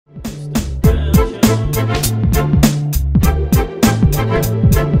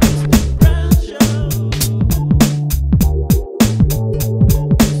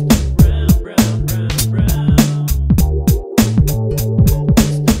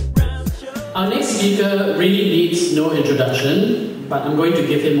speaker really needs no introduction, but I'm going to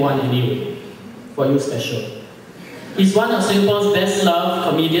give him one anyway, for you special. He's one of Singapore's best-loved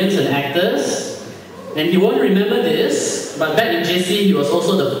comedians and actors, and he won't remember this, but back in JC, he was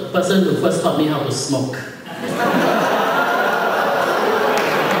also the person who first taught me how to smoke.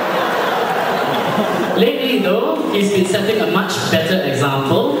 Lately though, he's been setting a much better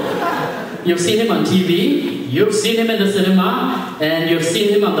example. You've seen him on TV, you've seen him in the cinema, and you've seen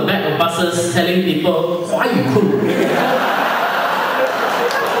him on the back of buses telling people, why are you cool?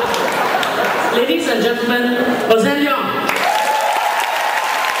 Ladies and gentlemen, hossan leong.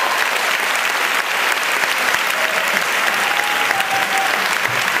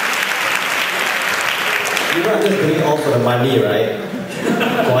 You're not just doing it all for the money, right?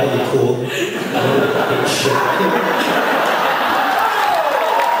 Why are you cool? Big shit.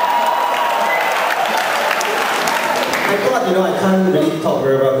 I thought, I can't really talk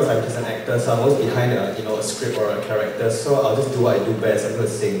very well because I'm just an actor, so I'm always behind a script or a character, so I'll just do what I do best. I'm going to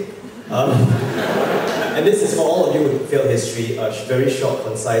sing. And this is for all of you who failed history, a very short,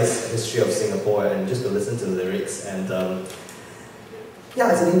 concise history of Singapore, and just to listen to the lyrics. And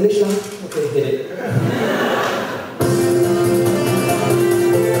yeah, it's in English now. Okay, hit it.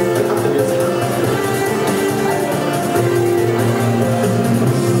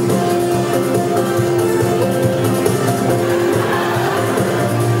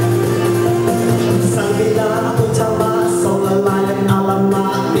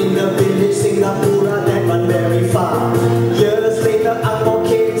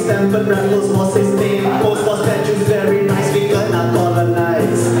 Raffles was his name, most was statues very nice, we gonna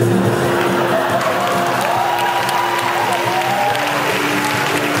colonize.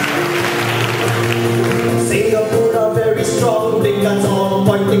 Singapore are very strong, big guns all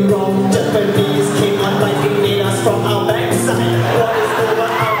pointing wrong. Japanese came on like invade us from our backside. What is over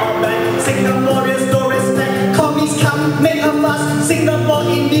our back? Singaporeans don't respect. Commies come, make a fuss. Singapore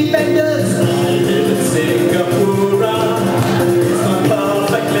independence. I live in Singapore.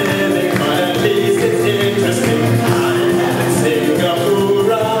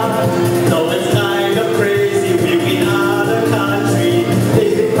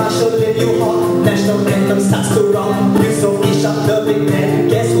 National anthem starts to rock. You so fish up the big man.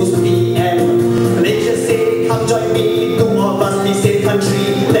 Guess who's PM? Malaysia say, come join me. Two of us, the same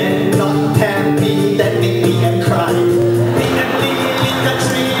country. Then not happy, then make me and cry. PM lead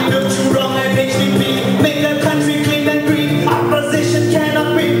country, built you wrong and HDP. Make the country clean and green. Opposition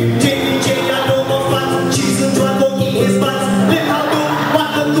cannot win. JPJ are no more fun. Cheese and Juan won't eat his butts. Live how do, what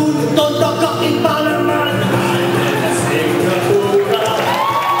to do. Don't talk up in parliament. I'm in Singapore.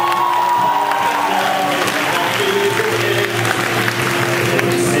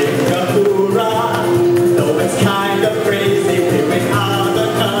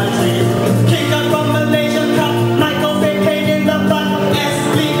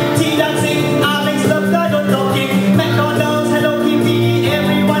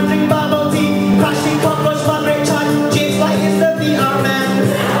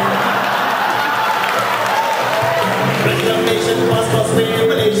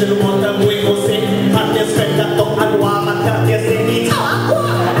 Malaysian water